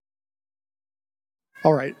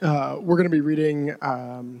All right, we're going to be reading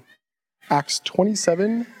Acts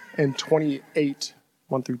 27 and 28,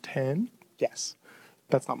 1 through 10. Yes,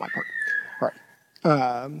 that's not my part. All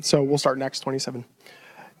right, so we'll start in Acts 27.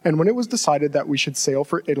 And when it was decided that we should sail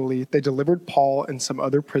for Italy, they delivered Paul and some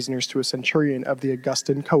other prisoners to a centurion of the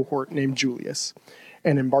Augustan cohort named Julius.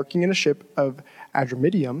 And embarking in a ship of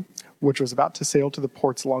Adramyttium, which was about to sail to the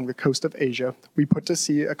ports along the coast of Asia, we put to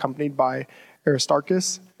sea accompanied by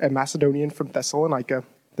Aristarchus, a Macedonian from Thessalonica.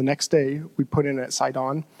 The next day we put in at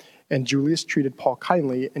Sidon, and Julius treated Paul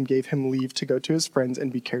kindly and gave him leave to go to his friends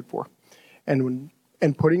and be cared for. And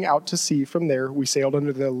putting out to sea from there, we sailed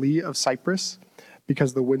under the lee of Cyprus,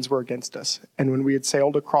 because the winds were against us. And when we had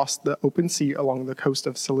sailed across the open sea along the coast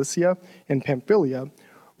of Cilicia and Pamphylia,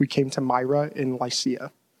 we came to Myra in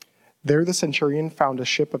Lycia. There the centurion found a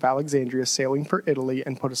ship of Alexandria sailing for Italy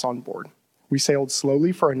and put us on board. We sailed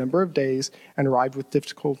slowly for a number of days and arrived with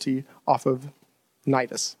difficulty off of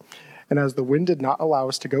Cnidus. And as the wind did not allow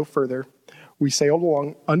us to go further, we sailed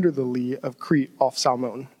along under the lee of Crete off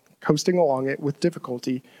Salmone. Coasting along it with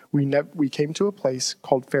difficulty, we came to a place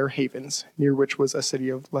called Fair Havens, near which was a city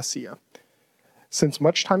of Lasea. Since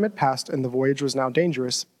much time had passed and the voyage was now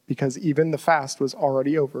dangerous, because even the fast was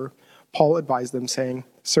already over, Paul advised them, saying,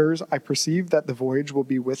 "Sirs, I perceive that the voyage will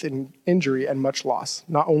be with injury and much loss,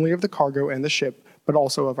 not only of the cargo and the ship, but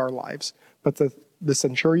also of our lives." But the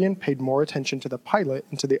centurion paid more attention to the pilot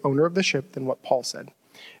and to the owner of the ship than what Paul said.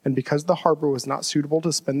 And because the harbor was not suitable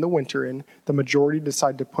to spend the winter in, the majority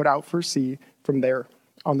decided to put out for sea from there,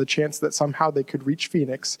 on the chance that somehow they could reach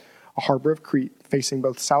Phoenix, a harbor of Crete, facing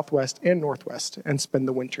both southwest and northwest, and spend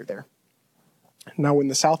the winter there. Now when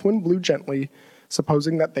the south wind blew gently,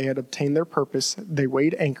 supposing that they had obtained their purpose, they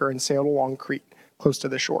weighed anchor and sailed along Crete, close to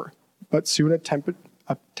the shore. But soon a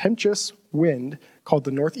tempestuous wind, called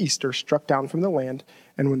the northeaster, struck down from the land,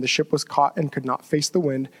 and when the ship was caught and could not face the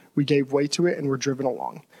wind, we gave way to it and were driven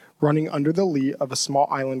along, running under the lee of a small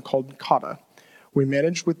island called Cauda. We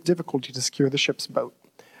managed with difficulty to secure the ship's boat.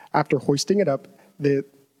 After hoisting it up, they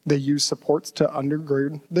used supports to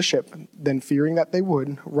undergird the ship. Then, fearing that they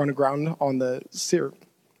would run aground on the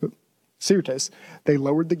Syrtis, they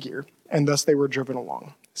lowered the gear, and thus they were driven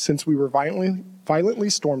along. Since we were violently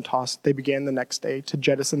storm-tossed, they began the next day to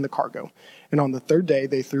jettison the cargo, and on the third day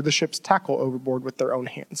they threw the ship's tackle overboard with their own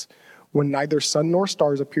hands. When neither sun nor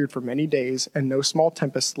stars appeared for many days, and no small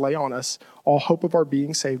tempest lay on us, all hope of our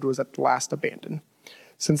being saved was at last abandoned.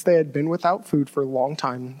 Since they had been without food for a long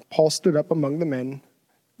time, Paul stood up among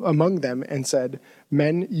them and said,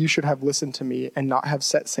 "Men, you should have listened to me and not have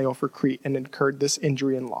set sail for Crete and incurred this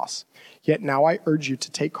injury and loss. Yet now I urge you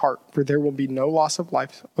to take heart, for there will be no loss of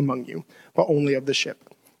life among you, but only of the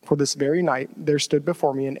ship. For this very night there stood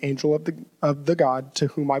before me an angel of the God to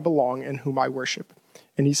whom I belong and whom I worship.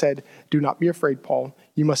 And he said, 'Do not be afraid, Paul.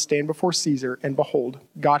 You must stand before Caesar, and behold,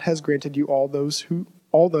 God has granted you all those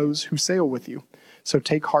who sail with you. So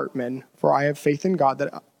take heart, men, for I have faith in God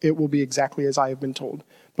that it will be exactly as I have been told.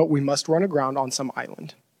 But we must run aground on some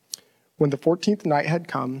island.' When the 14th night had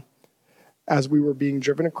come, as we were being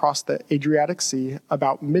driven across the Adriatic Sea,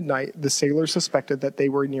 about midnight the sailors suspected that they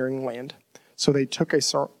were nearing land. So they took a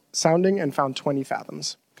sounding and found 20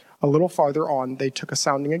 fathoms. A little farther on they took a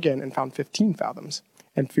sounding again and found 15 fathoms.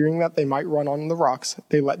 And fearing that they might run on the rocks,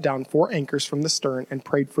 they let down 4 anchors from the stern and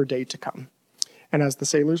prayed for day to come. And as the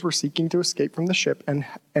sailors were seeking to escape from the ship and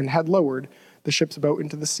had lowered the ship's boat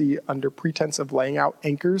into the sea under pretense of laying out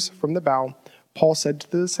anchors from the bow, Paul said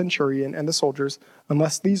to the centurion and the soldiers,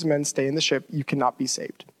 'Unless these men stay in the ship, you cannot be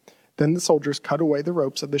saved.' Then the soldiers cut away the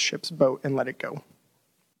ropes of the ship's boat and let it go."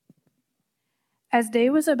 As day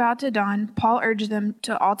was about to dawn, Paul urged them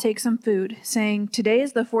to all take some food, saying, "Today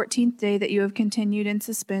is the 14th day that you have continued in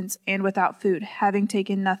suspense and without food, having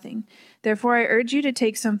taken nothing. Therefore I urge you to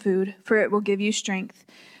take some food, for it will give you strength.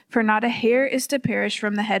 For not a hair is to perish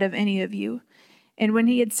from the head of any of you." And when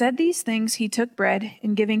he had said these things, he took bread,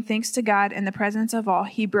 and giving thanks to God in the presence of all,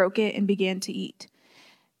 he broke it and began to eat.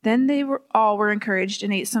 Then they all were encouraged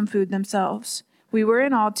and ate some food themselves. We were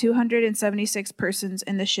in all 276 persons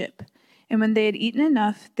in the ship. And when they had eaten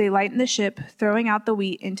enough, they lightened the ship, throwing out the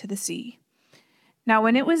wheat into the sea. Now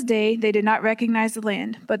when it was day, they did not recognize the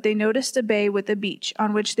land, but they noticed a bay with a beach,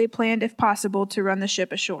 on which they planned, if possible, to run the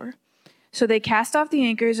ship ashore. So they cast off the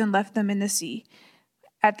anchors and left them in the sea,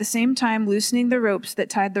 at the same time loosening the ropes that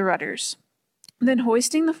tied the rudders. Then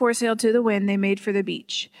hoisting the foresail to the wind, they made for the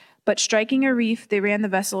beach. But striking a reef, they ran the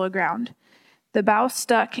vessel aground. The bow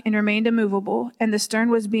stuck and remained immovable, and the stern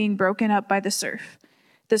was being broken up by the surf.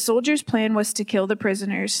 The soldiers' plan was to kill the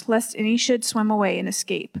prisoners, lest any should swim away and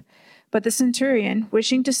escape. But the centurion,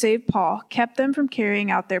 wishing to save Paul, kept them from carrying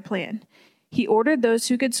out their plan. He ordered those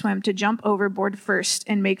who could swim to jump overboard first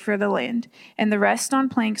and make for the land, and the rest on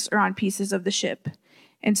planks or on pieces of the ship.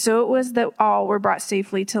 And so it was that all were brought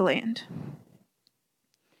safely to land.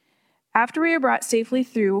 After we were brought safely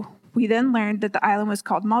through, we then learned that the island was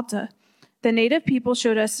called Malta. The native people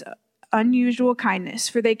showed us unusual kindness,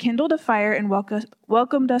 for they kindled a fire and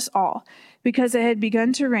welcomed us all, because it had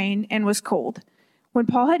begun to rain and was cold. When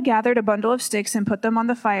Paul had gathered a bundle of sticks and put them on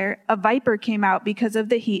the fire, a viper came out because of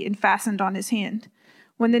the heat and fastened on his hand.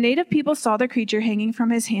 When the native people saw the creature hanging from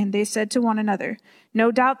his hand, they said to one another, "No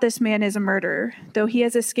doubt this man is a murderer. Though he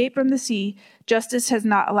has escaped from the sea, justice has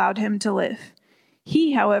not allowed him to live."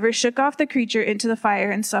 He, however, shook off the creature into the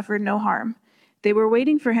fire and suffered no harm. They were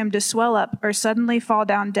waiting for him to swell up or suddenly fall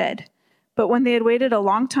down dead. But when they had waited a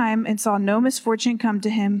long time and saw no misfortune come to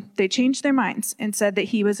him, they changed their minds and said that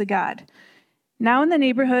he was a god. Now in the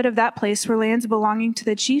neighborhood of that place were lands belonging to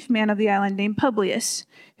the chief man of the island named Publius,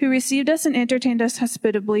 who received us and entertained us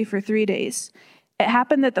hospitably for 3 days. It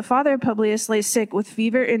happened that the father of Publius lay sick with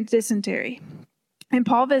fever and dysentery. And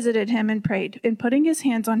Paul visited him and prayed, and putting his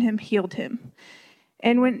hands on him, healed him.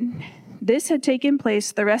 And when this had taken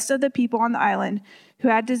place, the rest of the people on the island who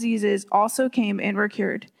had diseases also came and were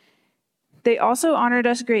cured. They also honored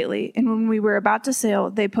us greatly, and when we were about to sail,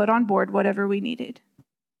 they put on board whatever we needed.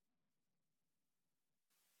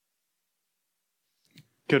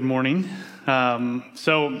 Good morning.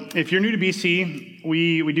 So if you're new to BC,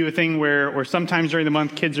 we do a thing where sometimes during the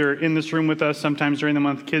month kids are in this room with us. Sometimes during the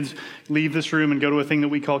month kids leave this room and go to a thing that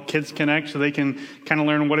we call Kids Connect, so they can kind of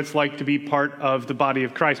learn what it's like to be part of the body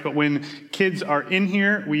of Christ. But when kids are in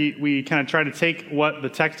here, we kind of try to take what the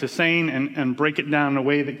text is saying and break it down in a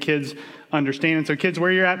way that kids understand. And so kids, where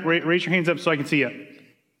you're at, raise your hands up so I can see you.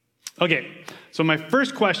 Okay, so my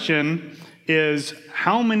first question is,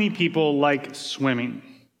 how many people like swimming?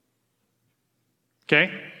 Okay,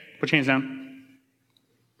 put your hands down.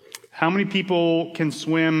 How many people can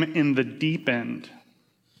swim in the deep end?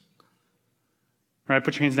 All right,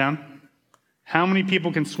 put your hands down. How many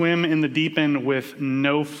people can swim in the deep end with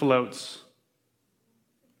no floats?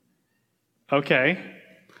 Okay,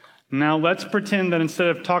 now let's pretend that instead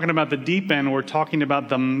of talking about the deep end, we're talking about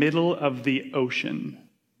the middle of the ocean.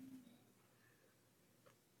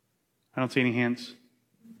 I don't see any hands.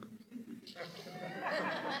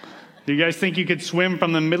 Do you guys think you could swim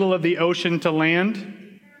from the middle of the ocean to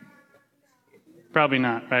land? Probably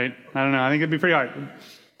not, right? I don't know. I think it'd be pretty hard.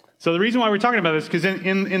 So the reason why we're talking about this, because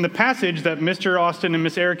in the passage that Mr. Austin and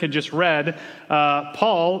Miss Erica just read,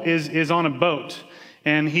 Paul is on a boat.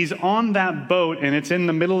 And he's on that boat, and it's in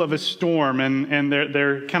the middle of a storm. And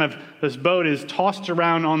they're kind of, this boat is tossed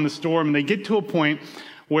around on the storm. And they get to a point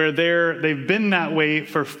where they've been that way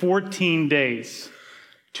for 14 days,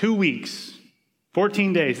 2 weeks.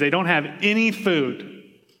 14 days. They don't have any food.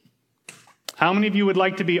 How many of you would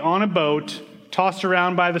like to be on a boat, tossed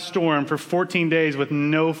around by the storm for 14 days with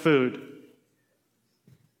no food?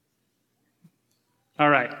 All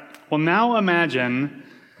right. Well, now imagine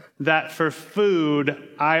that for food,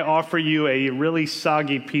 I offer you a really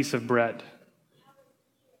soggy piece of bread.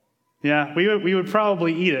 Yeah, we would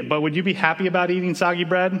probably eat it, but would you be happy about eating soggy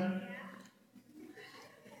bread?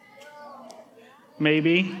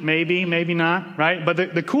 Maybe not, right? But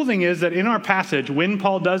the cool thing is that in our passage, when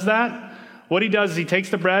Paul does that, what he does is he takes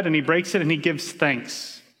the bread and he breaks it and he gives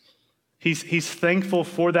thanks. He's thankful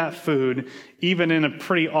for that food, even in a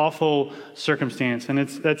pretty awful circumstance. And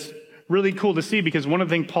that's really cool to see, because one of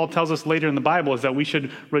the things Paul tells us later in the Bible is that we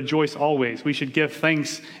should rejoice always. We should give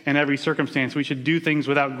thanks in every circumstance. We should do things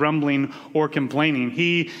without grumbling or complaining.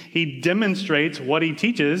 He demonstrates what he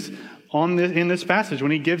teaches in this passage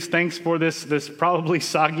when he gives thanks for this probably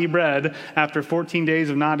soggy bread after 14 days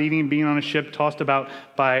of not eating, being on a ship tossed about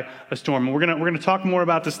by a storm. And we're gonna talk more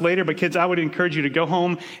about this later, but kids, I would encourage you to go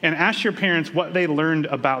home and ask your parents what they learned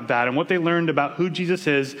about that and what they learned about who Jesus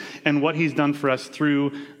is and what he's done for us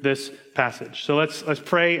through this passage. So let's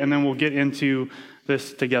pray, and then we'll get into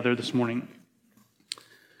this together this morning.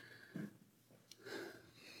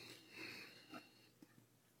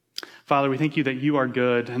 Father, we thank you that you are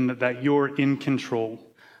good and that you're in control.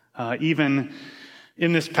 Even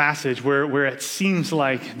in this passage where it seems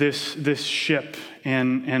like this ship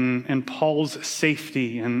and Paul's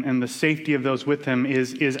safety and the safety of those with him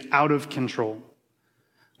is out of control.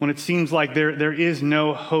 When it seems like there is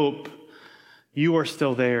no hope, you are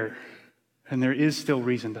still there, and there is still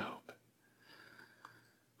reason to hope.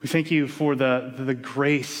 We thank you for the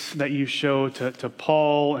grace that you show to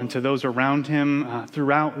Paul and to those around him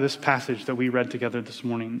throughout this passage that we read together this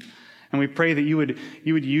morning. And we pray that you would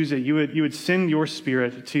use it. You would send your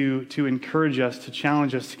Spirit to encourage us, to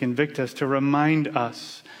challenge us, to convict us, to remind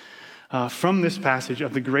us from this passage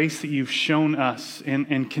of the grace that you've shown us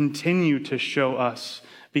and continue to show us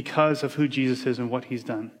because of who Jesus is and what he's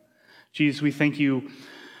done. Jesus, we thank you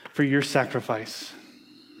for your sacrifice,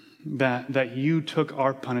 that you took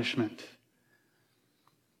our punishment.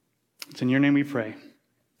 It's in your name we pray.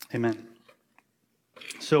 Amen.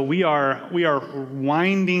 So we are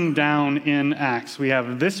winding down in Acts. We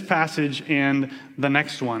have this passage and the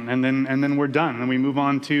next one, and then we're done, and we move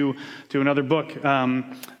on to another book.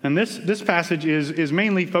 And this passage is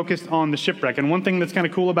mainly focused on the shipwreck. And one thing that's kind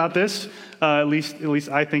of cool about this, at least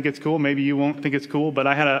I think it's cool. Maybe you won't think it's cool, but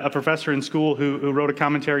I had a professor in school who wrote a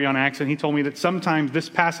commentary on Acts, and he told me that sometimes this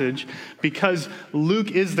passage, because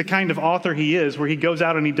Luke is the kind of author he is, where he goes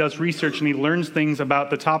out and he does research and he learns things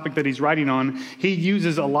about the topic that he's writing on, he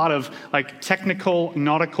uses a lot of technical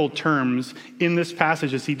nautical terms in this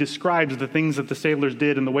passage as he describes the things that the sailors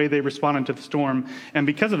did and the way they responded to the storm. And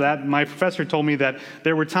because of that, my professor told me that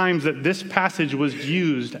there were times that this passage was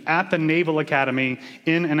used at the Naval Academy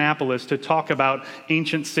in Annapolis to talk about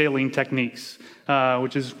ancient sailing techniques,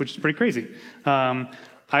 which is pretty crazy.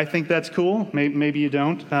 I think that's cool. Maybe you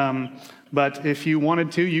don't. But if you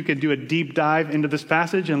wanted to, you could do a deep dive into this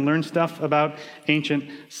passage and learn stuff about ancient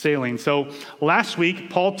sailing. So last week,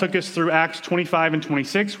 Paul took us through Acts 25 and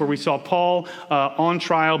 26, where we saw Paul on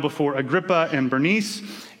trial before Agrippa and Bernice.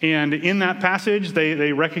 And in that passage,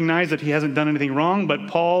 they recognize that he hasn't done anything wrong, but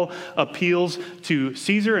Paul appeals to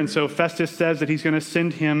Caesar, and so Festus says that he's going to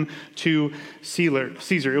send him to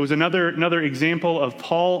Caesar. It was another example of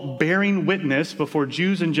Paul bearing witness before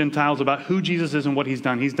Jews and Gentiles about who Jesus is and what he's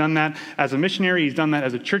done. He's done that as a missionary, he's done that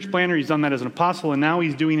as a church planner, he's done that as an apostle, and now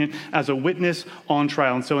he's doing it as a witness on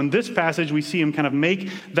trial. And so in this passage, we see him kind of make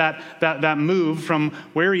that move from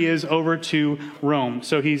where he is over to Rome.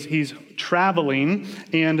 So he's traveling,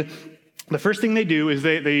 and the first thing they do is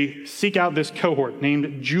they seek out this cohort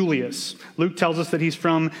named Julius. Luke tells us that he's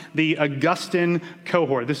from the Augustan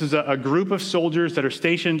cohort. This is a group of soldiers that are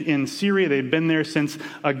stationed in Syria. They've been there since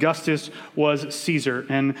Augustus was Caesar.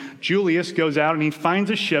 And Julius goes out and he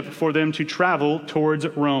finds a ship for them to travel towards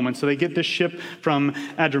Rome. And so they get this ship from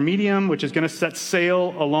Adramyttium, which is going to set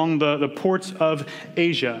sail along the ports of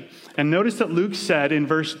Asia. And notice that Luke said in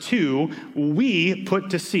verse 2, we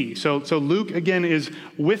put to sea. So Luke, again, is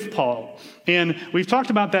with Paul. And we've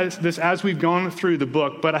talked about this as we've gone through the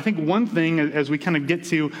book, but I think one thing, as we kind of get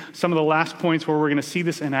to some of the last points where we're going to see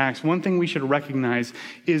this in Acts, one thing we should recognize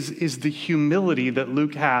is the humility that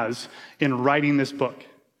Luke has in writing this book.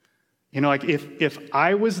 You know, if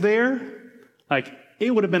I was there,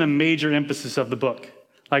 it would have been a major emphasis of the book.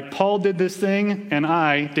 Paul did this thing, and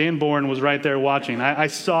I, Dan Bourne, was right there watching. I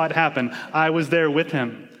saw it happen. I was there with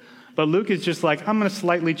him. But Luke is just I'm going to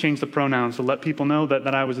slightly change the pronouns to let people know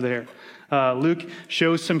that I was there. Luke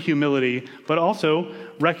shows some humility, but also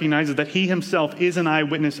recognizes that he himself is an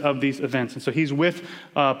eyewitness of these events. And so he's with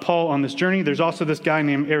Paul on this journey. There's also this guy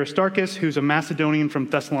named Aristarchus, who's a Macedonian from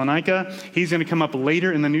Thessalonica. He's going to come up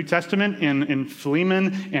later in the New Testament in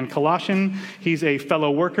Philemon and Colossians. He's a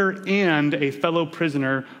fellow worker and a fellow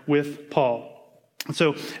prisoner with Paul.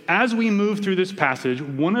 So as we move through this passage,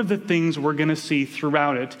 one of the things we're going to see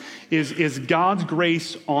throughout it is God's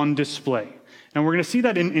grace on display. And we're going to see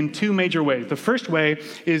that in two major ways. The first way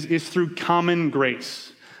is through common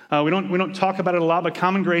grace. We don't talk about it a lot, but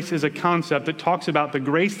common grace is a concept that talks about the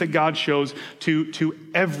grace that God shows to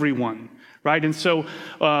everyone, right? And so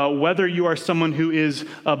whether you are someone who is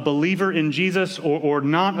a believer in Jesus or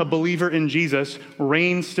not a believer in Jesus,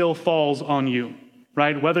 rain still falls on you.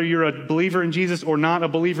 Right? Whether you're a believer in Jesus or not a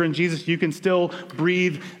believer in Jesus, you can still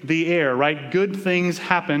breathe the air, right? Good things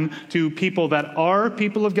happen to people that are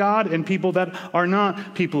people of God and people that are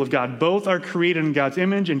not people of God. Both are created in God's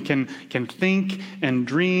image and can think and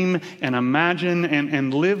dream and imagine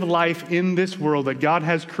and live life in this world that God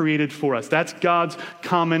has created for us. That's God's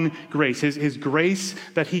common grace, his grace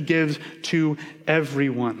that he gives to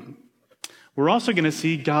everyone. We're also going to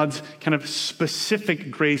see God's kind of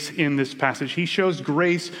specific grace in this passage. He shows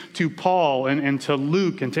grace to Paul and to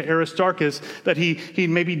Luke and to Aristarchus that he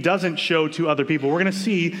maybe doesn't show to other people. We're going to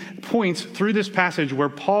see points through this passage where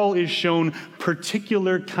Paul is shown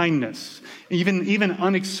particular kindness, even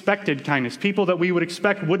unexpected kindness. People that we would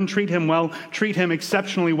expect wouldn't treat him well, treat him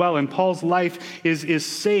exceptionally well. And Paul's life is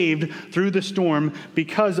saved through the storm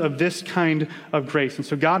because of this kind of grace. And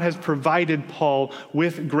so God has provided Paul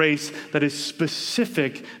with grace that is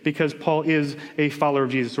specific because Paul is a follower of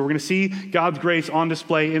Jesus. So we're going to see God's grace on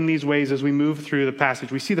display in these ways as we move through the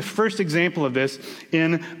passage. We see the first example of this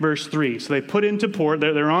in verse 3. So they put into port.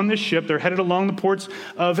 They're on this ship. They're headed along the ports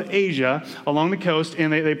of Asia, along the coast,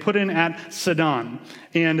 and they put in at Sidon.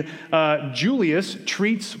 And Julius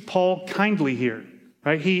treats Paul kindly here.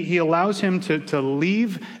 Right? He allows him to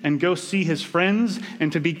leave and go see his friends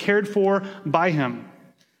and to be cared for by him.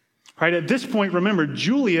 Right? At this point, remember,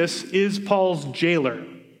 Julius is Paul's jailer.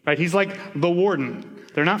 Right? He's like the warden.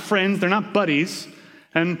 They're not friends. They're not buddies.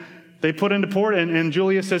 And they put into port, and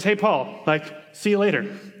Julius says, hey, Paul, see you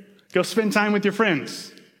later. Go spend time with your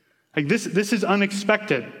friends. This is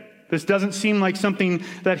unexpected. This doesn't seem like something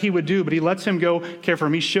that he would do, but he lets him go care for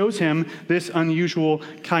him. He shows him this unusual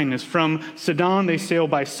kindness. From Sidon, they sail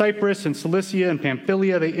by Cyprus and Cilicia and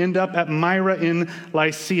Pamphylia. They end up at Myra in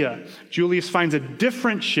Lycia. Julius finds a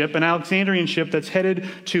different ship, an Alexandrian ship that's headed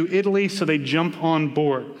to Italy, so they jump on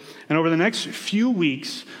board. And over the next few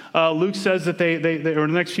weeks, Luke says that or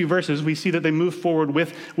the next few verses, we see that they move forward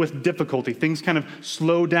with difficulty. Things kind of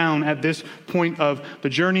slow down at this point of the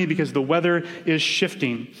journey because the weather is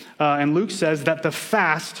shifting. And Luke says that the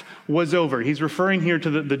fast was over. He's referring here to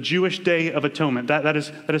the Jewish Day of Atonement. That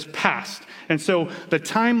is past. And so the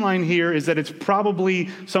timeline here is that it's probably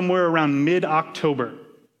somewhere around mid-October.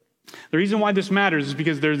 The reason why this matters is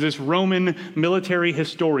because there's this Roman military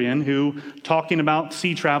historian who, talking about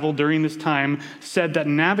sea travel during this time, said that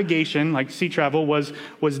navigation, like sea travel, was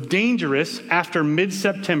dangerous after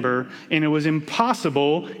mid-September, and it was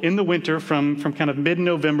impossible in the winter from kind of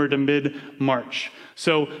mid-November to mid-March.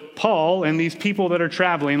 So Paul and these people that are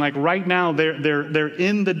traveling, right now, they're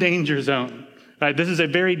in the danger zone. Right? This is a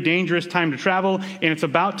very dangerous time to travel, and it's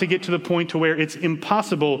about to get to the point to where it's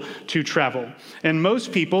impossible to travel. And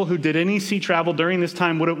most people who did any sea travel during this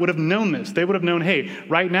time would have known this. They would have known, hey,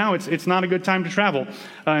 right now it's not a good time to travel.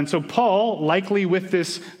 And so Paul, likely with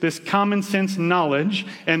this common sense knowledge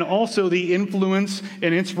and also the influence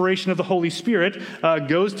and inspiration of the Holy Spirit,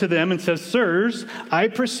 goes to them and says, sirs, I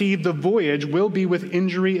perceive the voyage will be with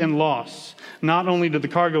injury and loss, not only to the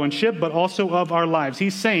cargo and ship, but also of our lives.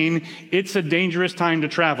 He's saying it's a dangerous time to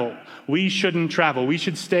travel. We shouldn't travel. We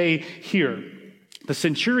should stay here. The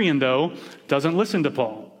centurion, though, doesn't listen to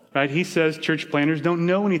Paul. Right? He says church planners don't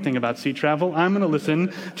know anything about sea travel. I'm going to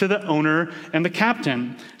listen to the owner and the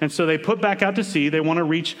captain. And so they put back out to sea. They want to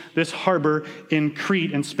reach this harbor in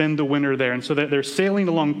Crete and spend the winter there. And so they're sailing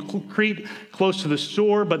along Crete close to the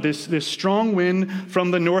shore, but this strong wind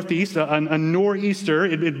from the northeast, a nor'easter,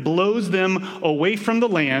 it blows them away from the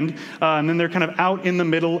land, and then they're kind of out in the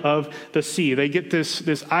middle of the sea. They get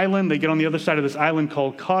this island. They get on the other side of this island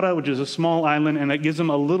called Cauda, which is a small island, and that gives them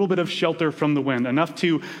a little bit of shelter from the wind, enough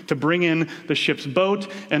to bring in the ship's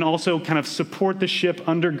boat and also kind of support the ship,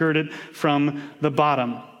 undergird it from the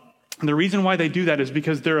bottom. And the reason why they do that is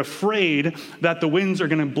because they're afraid that the winds are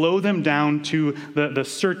going to blow them down to the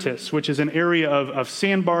Syrtis, which is an area of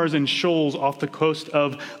sandbars and shoals off the coast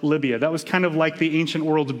of Libya. That was kind of like the ancient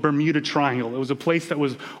world's Bermuda Triangle. It was a place that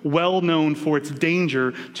was well known for its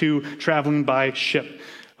danger to traveling by ship.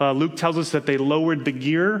 Luke tells us that they lowered the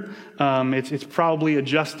gear. It's probably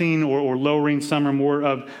adjusting or lowering some or more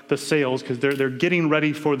of the sails because they're getting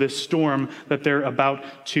ready for this storm that they're about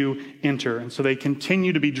to enter. And so they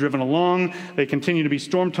continue to be driven along. They continue to be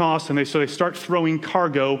storm-tossed, and so they start throwing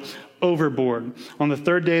cargo overboard. On the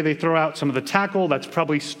third day, they throw out some of the tackle. That's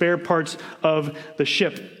probably spare parts of the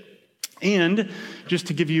ship. And just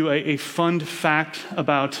to give you a fun fact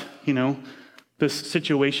about, this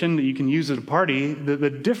situation that you can use at a party, the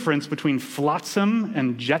difference between flotsam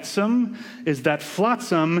and jetsam is that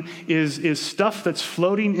flotsam is stuff that's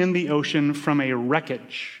floating in the ocean from a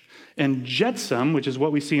wreckage. And jetsam, which is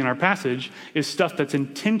what we see in our passage, is stuff that's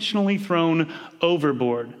intentionally thrown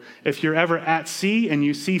overboard. If you're ever at sea and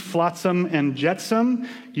you see flotsam and jetsam,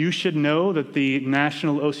 you should know that the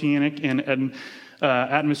National Oceanic and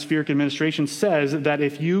Atmospheric Administration says that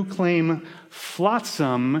if you claim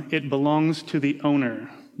flotsam, it belongs to the owner.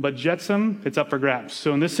 But jetsam, it's up for grabs.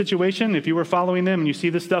 So in this situation, if you were following them and you see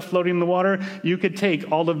this stuff floating in the water, you could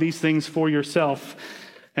take all of these things for yourself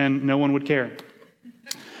and no one would care.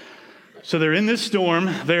 So they're in this storm,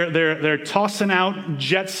 they're tossing out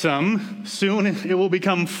jetsam. Soon it will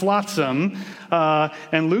become flotsam.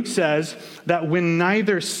 And Luke says that when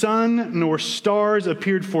neither sun nor stars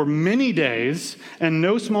appeared for many days, and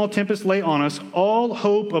no small tempest lay on us, all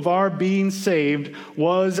hope of our being saved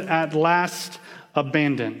was at last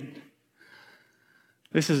abandoned.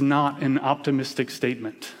 This is not an optimistic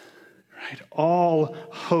statement. Right? All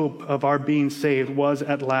hope of our being saved was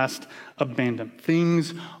at last abandoned.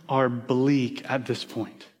 Things are bleak at this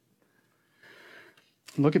point.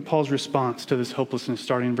 Look at Paul's response to this hopelessness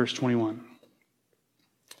starting in verse 21.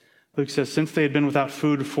 Luke says, since they had been without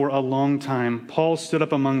food for a long time, Paul stood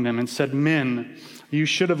up among them and said, men, You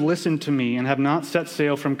should have listened to me and have not set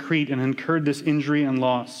sail from Crete and incurred this injury and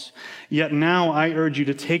loss. Yet now I urge you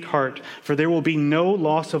to take heart, for there will be no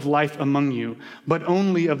loss of life among you, but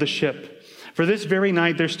only of the ship. For this very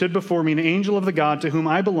night there stood before me an angel of the God to whom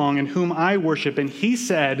I belong and whom I worship. And he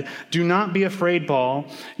said, do not be afraid, Paul.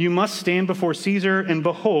 You must stand before Caesar, and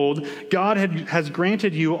behold, God has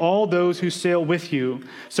granted you all those who sail with you.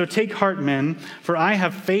 So take heart, men, for I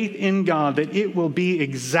have faith in God that it will be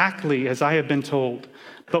exactly as I have been told.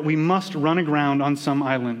 But we must run aground on some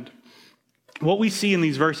island. What we see in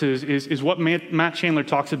these verses is what Matt Chandler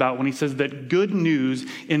talks about when he says that good news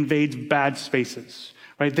invades bad spaces.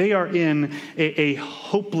 Right? They are in a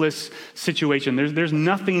hopeless situation. There's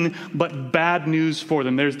nothing but bad news for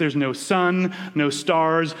them. There's no sun, no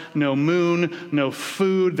stars, no moon, no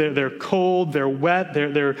food. They're cold, they're wet,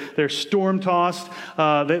 they're storm-tossed.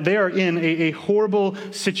 They are in a horrible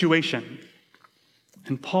situation.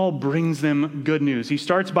 And Paul brings them good news. He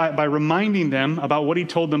starts by reminding them about what he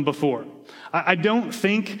told them before. I don't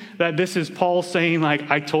think that this is Paul saying,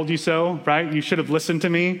 like, I told you so, right? You should have listened to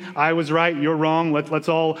me. I was right, you're wrong. Let's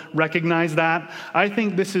all recognize that. I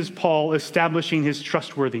think this is Paul establishing his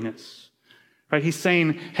trustworthiness, right? He's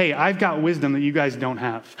saying, hey, I've got wisdom that you guys don't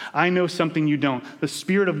have. I know something you don't. The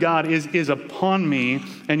Spirit of God is upon me,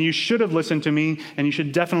 and you should have listened to me, and you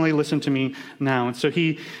should definitely listen to me now. And so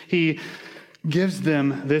he gives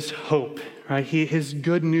them this hope, right? His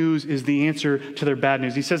good news is the answer to their bad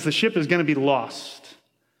news. He says the ship is going to be lost,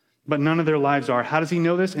 but none of their lives are. How does he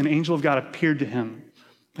know this? An angel of God appeared to him.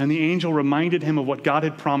 And the angel reminded him of what God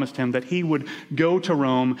had promised him, that he would go to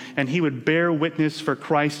Rome and he would bear witness for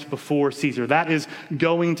Christ before Caesar. That is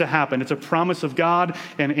going to happen. It's a promise of God,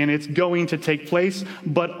 and it's going to take place.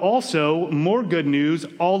 But also, more good news,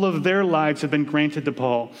 all of their lives have been granted to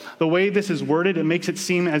Paul. The way this is worded, it makes it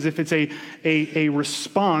seem as if it's a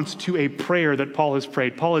response to a prayer that Paul has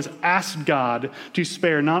prayed. Paul has asked God to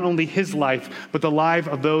spare not only his life, but the life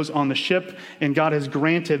of those on the ship, and God has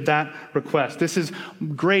granted that request. This is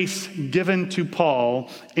grace given to Paul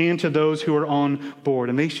and to those who are on board.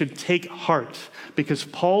 And they should take heart, because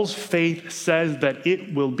Paul's faith says that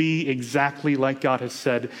it will be exactly like God has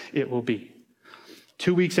said it will be.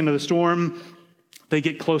 2 weeks into the storm, they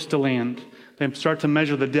get close to land. They start to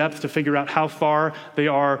measure the depth to figure out how far they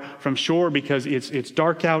are from shore, because it's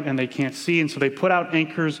dark out and they can't see. And so they put out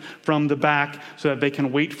anchors from the back so that they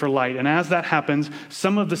can wait for light. And as that happens,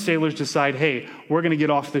 some of the sailors decide, hey, we're going to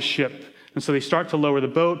get off this ship. And so they start to lower the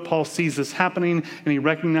boat. Paul sees this happening, and he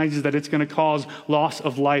recognizes that it's going to cause loss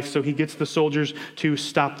of life. So he gets the soldiers to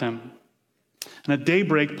stop them. And at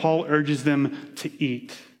daybreak, Paul urges them to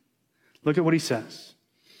eat. Look at what he says.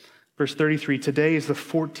 Verse 33, today is the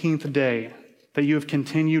 14th day that you have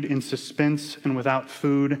continued in suspense and without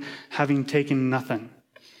food, having taken nothing.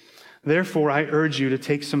 Therefore, I urge you to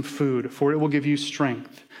take some food, for it will give you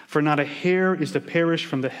strength. For not a hair is to perish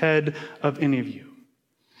from the head of any of you.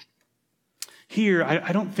 Here,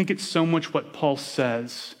 I don't think it's so much what Paul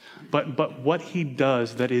says, but what he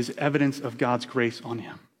does that is evidence of God's grace on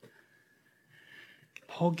him.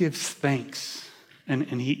 Paul gives thanks,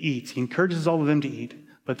 and he eats. He encourages all of them to eat,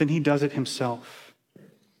 but then he does it himself.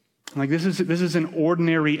 Like this is an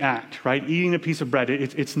ordinary act, right? Eating a piece of bread,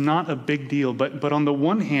 it's not a big deal, but on the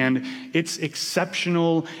one hand, it's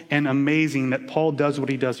exceptional and amazing that Paul does what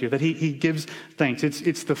he does here, that he gives thanks.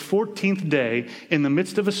 It's the 14th day in the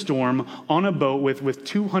midst of a storm on a boat with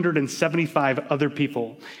 275 other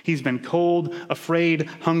people. He's been cold, afraid,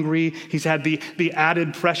 hungry. He's had the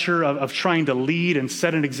added pressure of trying to lead and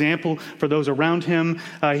set an example for those around him.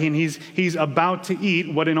 And he's about to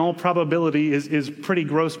eat what in all probability is pretty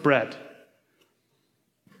gross bread.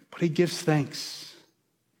 But he gives thanks.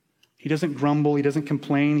 He doesn't grumble. He doesn't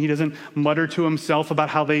complain. He doesn't mutter to himself about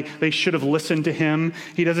how they should have listened to him.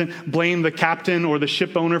 He doesn't blame the captain or the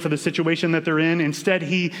ship owner for the situation that they're in. Instead,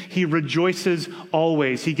 he rejoices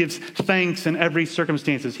always. He gives thanks in every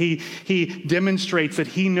circumstance. He demonstrates that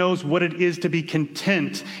he knows what it is to be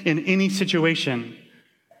content in any situation.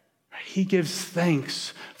 He gives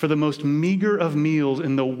thanks for the most meager of meals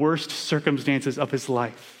in the worst circumstances of his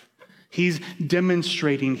life. He's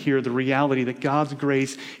demonstrating here the reality that God's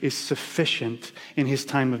grace is sufficient in his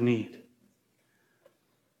time of need.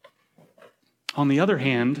 On the other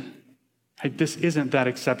hand, this isn't that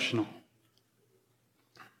exceptional.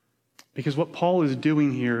 Because what Paul is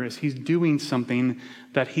doing here is he's doing something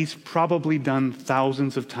that he's probably done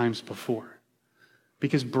thousands of times before.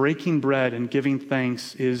 Because breaking bread and giving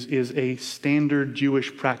thanks is a standard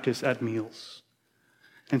Jewish practice at meals.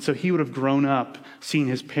 And so he would have grown up seeing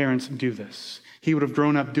his parents do this. He would have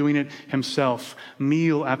grown up doing it himself,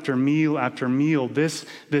 meal after meal after meal. This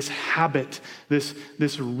habit, this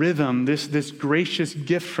rhythm, this gracious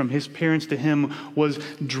gift from his parents to him was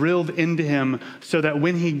drilled into him so that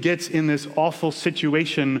when he gets in this awful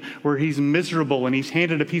situation where he's miserable and he's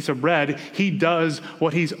handed a piece of bread, he does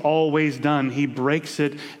what he's always done. He breaks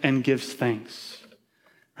it and gives thanks.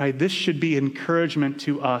 Right? This should be encouragement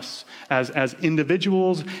to us as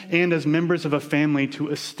individuals and as members of a family to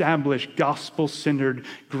establish gospel-centered,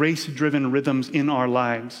 grace-driven rhythms in our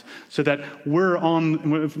lives so that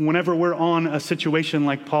whenever we're on a situation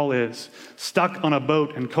like Paul is, stuck on a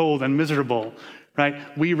boat and cold and miserable, right?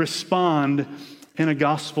 We respond in a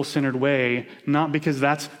gospel-centered way, not because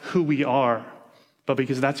that's who we are, but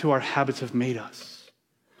because that's who our habits have made us.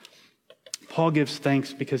 Paul gives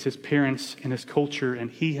thanks because his parents and his culture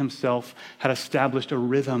and he himself had established a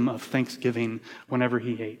rhythm of thanksgiving whenever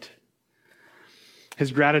he ate.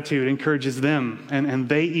 His gratitude encourages them, and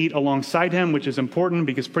they eat alongside him, which is important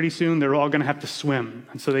because pretty soon they're all going to have to swim,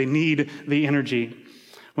 and so they need the energy.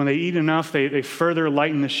 When they eat enough, they further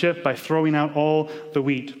lighten the ship by throwing out all the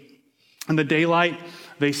wheat. In the daylight,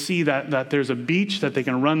 they see that there's a beach that they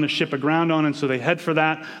can run the ship aground on, and so they head for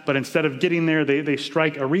that. But instead of getting there, they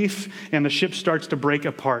strike a reef, and the ship starts to break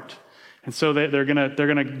apart. And so they're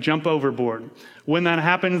gonna jump overboard. When that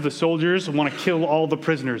happens, the soldiers want to kill all the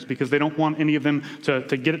prisoners because they don't want any of them to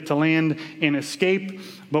get it to land and escape.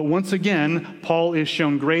 But once again, Paul is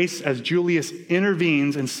shown grace as Julius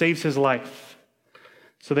intervenes and saves his life.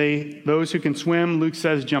 So those who can swim, Luke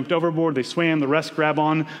says, jumped overboard. They swam. The rest grab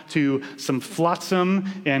on to some flotsam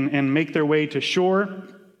and make their way to shore.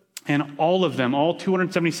 And all of them, all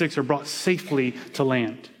 276, are brought safely to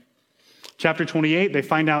land. Chapter 28, they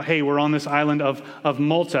find out, hey, we're on this island of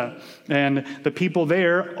Malta. And the people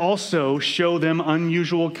there also show them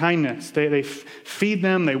unusual kindness. They feed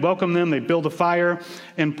them, they welcome them, they build a fire.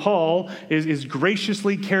 And Paul is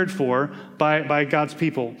graciously cared for by God's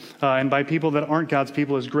people and by people that aren't God's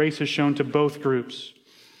people, as grace is shown to both groups.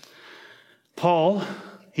 Paul,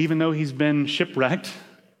 even though he's been shipwrecked,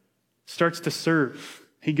 starts to serve.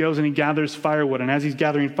 He goes and he gathers firewood, and as he's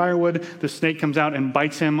gathering firewood, the snake comes out and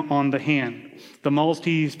bites him on the hand. The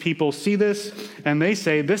Maltese people see this, and they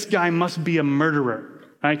say, this guy must be a murderer,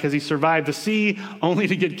 right? Because he survived the sea only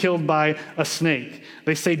to get killed by a snake.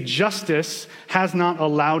 They say justice has not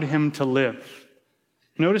allowed him to live.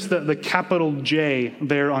 Notice the capital J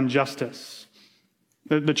there on justice.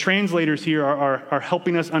 The translators here are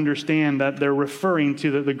helping us understand that they're referring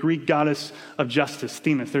to the Greek goddess of justice,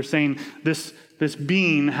 Themis. They're saying this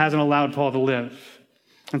being hasn't allowed Paul to live.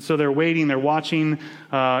 And so they're waiting, they're watching,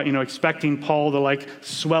 expecting Paul to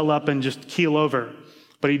swell up and just keel over.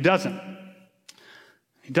 But he doesn't.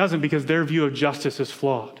 He doesn't because their view of justice is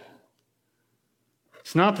flawed.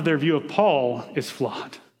 It's not that their view of Paul is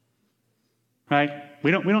flawed, right? We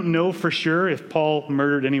don't know for sure if Paul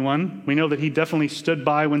murdered anyone. We know that he definitely stood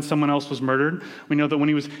by when someone else was murdered. We know that when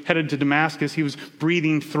he was headed to Damascus, he was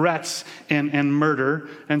breathing threats and murder.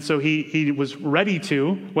 And so he was ready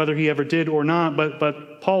to, whether he ever did or not,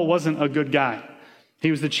 but Paul wasn't a good guy. He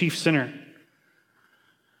was the chief sinner.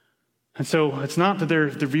 And so it's not that their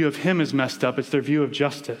view of him is messed up, it's their view of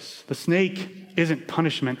justice. The snake isn't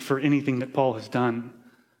punishment for anything that Paul has done,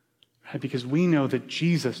 right? Because we know that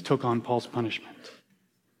Jesus took on Paul's punishment.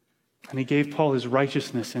 And he gave Paul his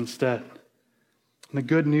righteousness instead. And the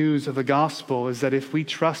good news of the gospel is that if we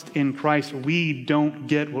trust in Christ, we don't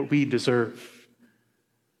get what we deserve.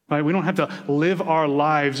 Right? We don't have to live our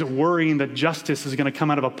lives worrying that justice is going to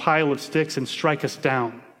come out of a pile of sticks and strike us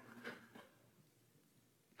down.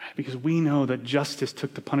 Right? Because we know that justice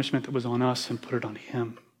took the punishment that was on us and put it on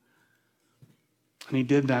him. And he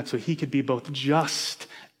did that so he could be both just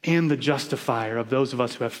and the justifier of those of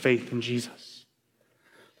us who have faith in Jesus.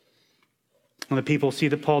 When the people see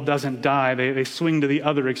that Paul doesn't die, they swing to the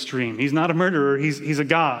other extreme. He's not a murderer, he's a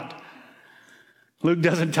god. Luke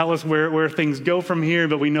doesn't tell us where things go from here,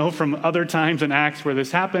 but we know from other times in Acts where this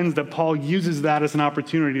happens that Paul uses that as an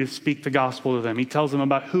opportunity to speak the gospel to them. He tells them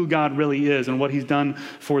about who God really is and what he's done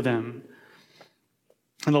for them.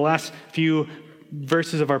 In the last few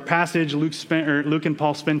verses of our passage, Luke and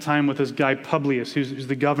Paul spend time with this guy Publius, who's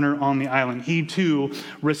the governor on the island. He too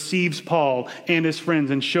receives Paul and his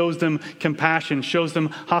friends and shows them compassion, shows them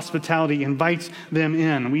hospitality, invites them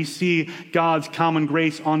in. We see God's common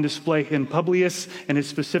grace on display in Publius and his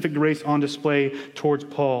specific grace on display towards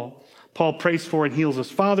Paul. Paul prays for and heals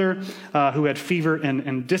his father, who had fever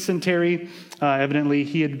and dysentery. Evidently,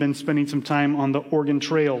 he had been spending some time on the Oregon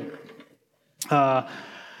Trail.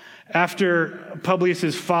 After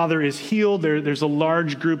Publius's father is healed, there's a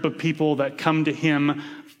large group of people that come to him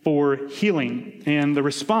for healing. And the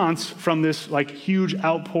response from this huge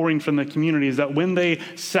outpouring from the community is that when they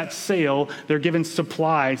set sail, they're given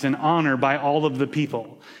supplies and honor by all of the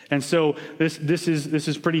people. And so this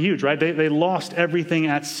is pretty huge, right? They lost everything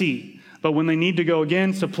at sea. But when they need to go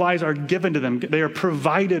again, supplies are given to them. They are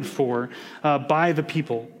provided for by the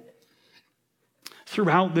people.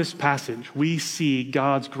 Throughout this passage, we see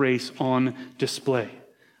God's grace on display.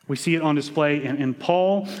 We see it on display in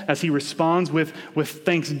Paul as he responds with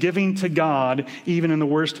thanksgiving to God, even in the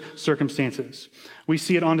worst circumstances. We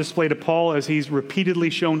see it on display to Paul as he's repeatedly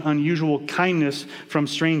shown unusual kindness from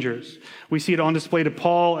strangers. We see it on display to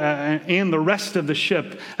Paul and the rest of the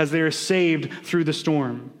ship as they are saved through the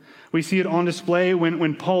storm. We see it on display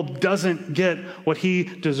when Paul doesn't get what he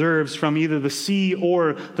deserves from either the sea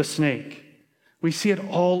or the snake. We see it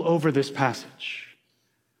all over this passage.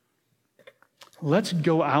 Let's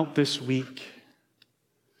go out this week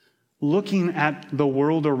looking at the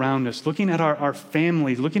world around us, looking at our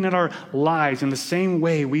families, looking at our lives in the same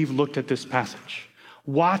way we've looked at this passage.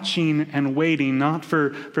 Watching and waiting, not for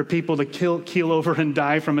people to keel over and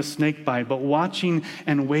die from a snake bite, but watching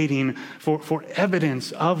and waiting for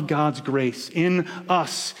evidence of God's grace in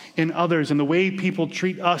us, in others, in the way people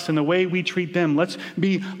treat us and the way we treat them. Let's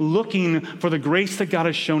be looking for the grace that God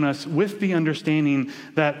has shown us with the understanding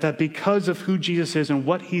that because of who Jesus is and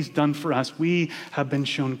what he's done for us, we have been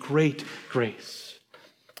shown great grace.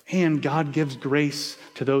 And God gives grace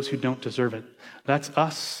to those who don't deserve it. That's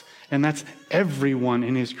us. And that's everyone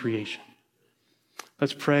in his creation.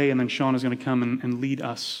 Let's pray, and then Sean is going to come and lead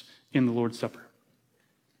us in the Lord's Supper.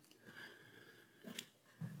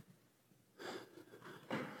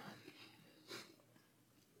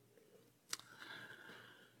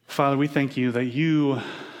 Father, we thank you that you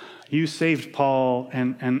saved Paul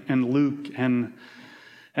and Luke and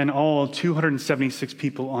all 276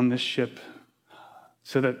 people on this ship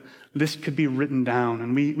so that this could be written down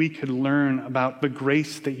and we could learn about the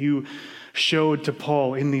grace that you showed to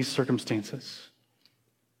Paul in these circumstances.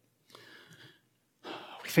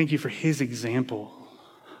 We thank you for his example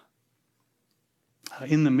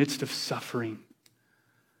in the midst of suffering.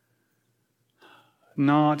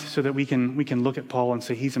 Not so that we can look at Paul and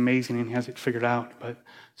say he's amazing and he has it figured out, but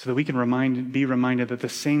so that we can be reminded that the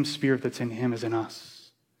same Spirit that's in him is in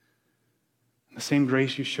us. And the same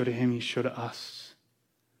grace you show to him, you show to us.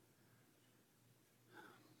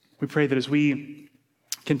 We pray that as we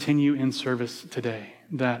continue in service today,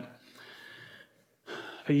 that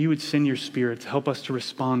you would send your Spirit to help us to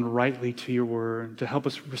respond rightly to your word, to help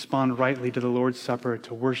us respond rightly to the Lord's Supper,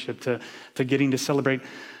 to worship, to getting to celebrate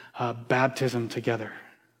baptism together.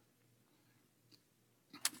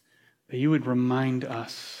 That you would remind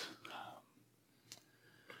us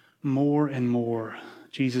more and more,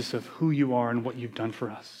 Jesus, of who you are and what you've done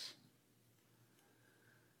for us.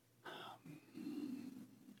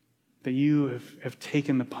 That you have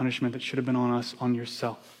taken the punishment that should have been on us on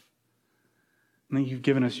yourself. And that you've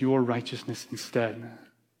given us your righteousness instead.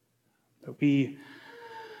 That we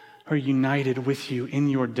are united with you in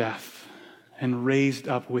your death and raised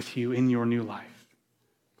up with you in your new life.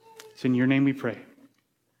 It's in your name we pray.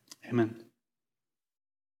 Amen.